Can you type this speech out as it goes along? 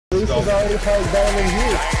Lisa's already played better than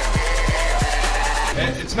you.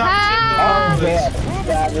 It's not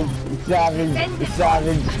Savage.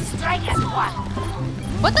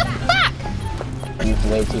 What the fuck? He's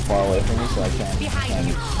way too far away from me, so I can't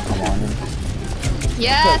come on him.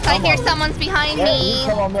 Yes, I hear someone's behind me.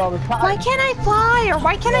 Why can't I fly, or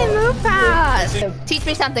why can't I move fast? Teach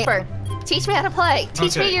me something. Teach me how to play.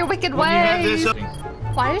 Teach me your wicked ways.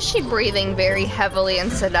 Why is she breathing very heavily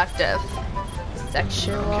and seductive?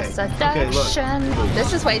 Sexual seduction.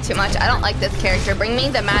 This is way too much. I don't like this character. Bring me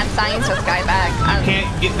the mad scientist guy back. You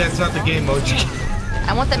can't get. That's not the game mode.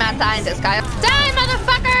 I want the mad scientist guy. Die,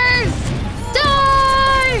 motherfuckers!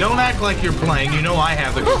 Die! Don't act like you're playing. You know I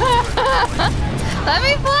have the. Let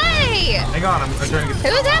me play! Hang on, I'm trying to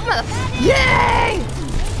get. Who's that motherfucker? Yay!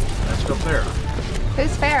 Let's go Farrah.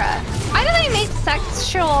 Who's Farrah? Why do they make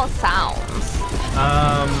sexual sounds?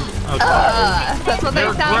 That's what they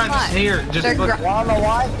sound like. Here, just click. Wanna know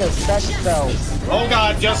why? Because sex sells. Oh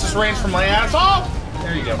God, justice reigns from my ass off.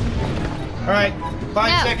 There you go. All right,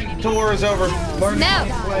 5-second tour is over. Learn No, how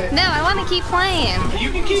to play. no, I want to keep playing.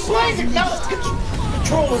 You can keep playing. No,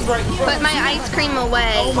 control is right in front. Put my ice cream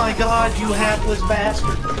away. Oh my God, you hapless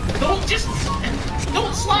bastard!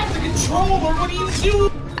 Don't slap the controller. What do you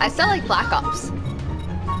do? I still like Black Ops.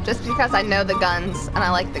 Just because I know the guns and I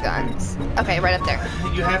like the guns. Okay, right up there.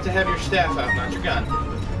 You have to have your staff out, not your gun.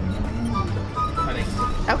 Honey.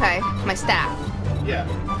 Okay, my staff. Yeah.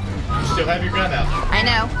 You still have your gun out. I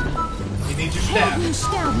know. You need your staff. It's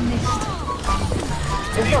the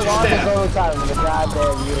longest overtime in the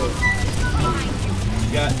goddamn year.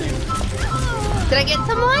 You got. Did I get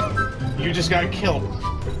someone? You just got killed.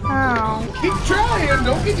 Oh. Keep trying.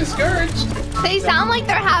 Don't get discouraged. They sound like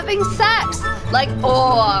they're having sex. Like,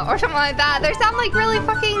 oh, or something like that. They sound like really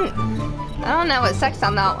fucking... I don't know what sex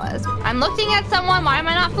sound that was. I'm looking at someone. Why am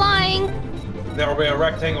I not flying? There will be a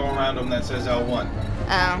rectangle around them that says L1.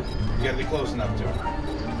 Oh. You gotta be close enough to it.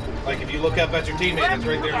 Like if you look up at your teammate that's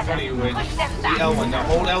right there in front of you, with the L1. Now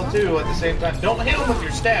hold L2 at the same time. Don't hit him with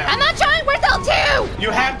your staff. I'm not trying. Where's L2?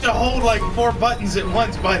 You have to hold like 4 buttons at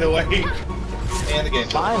once, by the way. And the game.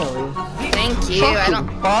 Finally. Thank you. I don't...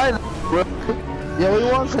 Finally. Yeah, we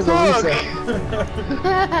won because of Lisa.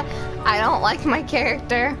 I don't like my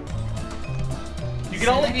character. You can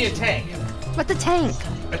only be a tank. What's a tank?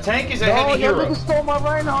 A tank is a heavy hero. You stole my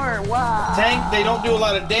Reinhardt. Wow. Tank, they don't do a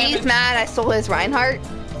lot of damage. He's mad I stole his Reinhardt.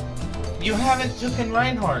 You haven't taken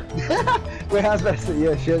Reinhardt. Wait, how's that?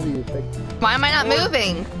 Yeah, should be. Why am I not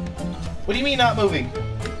moving? What do you mean not moving?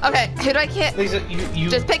 Okay, who do I get? Lisa, you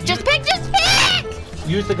Just pick.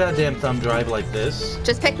 use the goddamn thumb drive like this.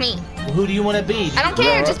 Just pick me. Well, who do you want to be? I don't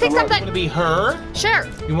care. Just pick You want to something. be her? Sure.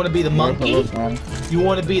 You want to be the monkey? You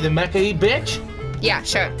want to be the mecha bitch? Yeah,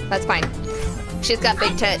 sure. That's fine. She's got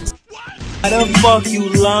big tits. Why the fuck you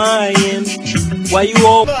lying? Why you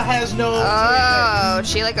all has no. Oh,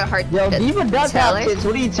 she like a hard. Yo, Diva does have tits.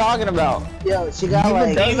 What are you talking about? Yo, she got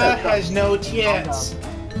like. Diva has no tits.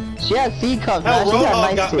 She has C cups. Hell, She got Roadhog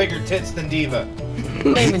nice got tits. bigger tits than Diva.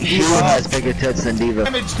 Diva has bigger tits than Diva.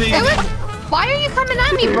 Damage the. Why are you coming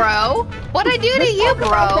at me, bro? What'd I do to you,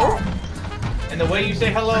 bro? And the way you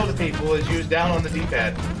say hello to people is use down on the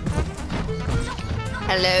D-pad.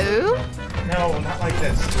 Hello? No, not like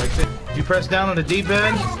this. Like this. If you press down on the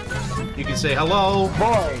D-pad, you can say hello.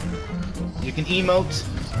 Boy. You can emote.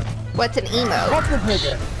 What's an emote?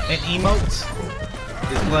 An emote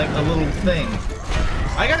is like a little thing.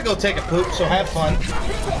 I gotta go take a poop, so have fun.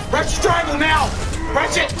 Press triangle now!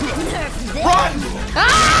 Press it! Run!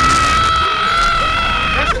 Ah!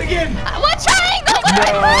 Press it again! What triangle?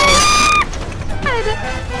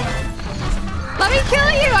 Let me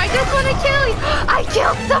kill you! I just want to kill you! I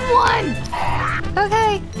killed someone!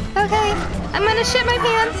 Okay, okay. I'm gonna shit my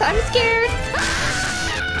pants. I'm scared.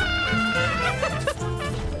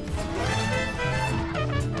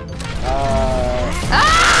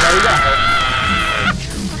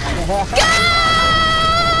 Go!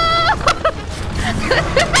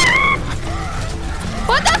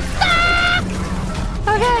 What the fuck?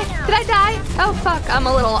 Okay, did I die? Oh fuck, I'm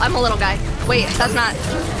a little guy. Wait, that's not.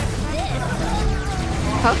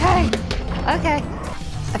 Okay, okay.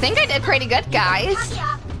 I think I did pretty good, guys.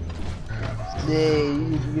 Yeah,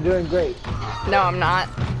 you're doing great. No, I'm not.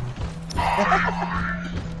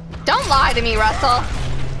 Don't lie to me, Russell.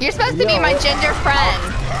 You're supposed to be my ginger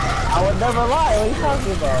friend. I would never lie. What are you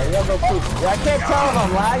talking about? You have no proof. Yeah, I can't tell if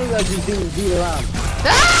I'm lying or just being beat around.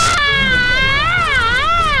 Ah!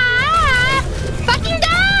 Fucking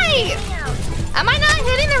die! Am I not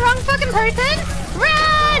hitting the wrong fucking person?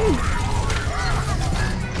 Run!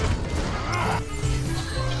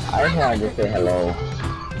 I just wanted to say hello.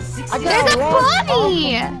 There's a bunny!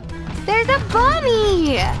 There's a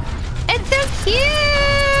bunny! It's so cute!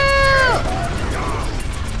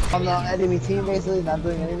 On the enemy team, basically, not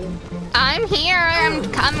doing anything? I'm here. I'm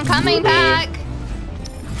coming back.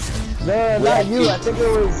 No, not you. I think it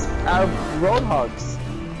was our Roadhogs.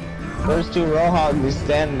 There's 2 Roadhogs just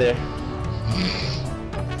standing there.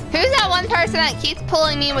 Who's that one person that keeps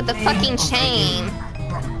pulling me with the fucking chain?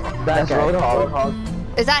 That's Roadhog.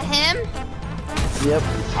 Is that him? Yep.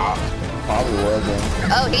 Probably was him.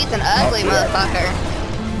 Oh, he's an ugly motherfucker.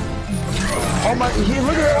 Oh my, look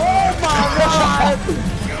at it. Oh my god!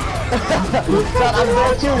 I'm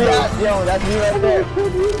there too, yo, that's me right there.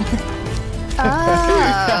 Oh.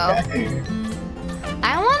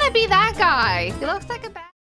 I want to be that guy. He looks like a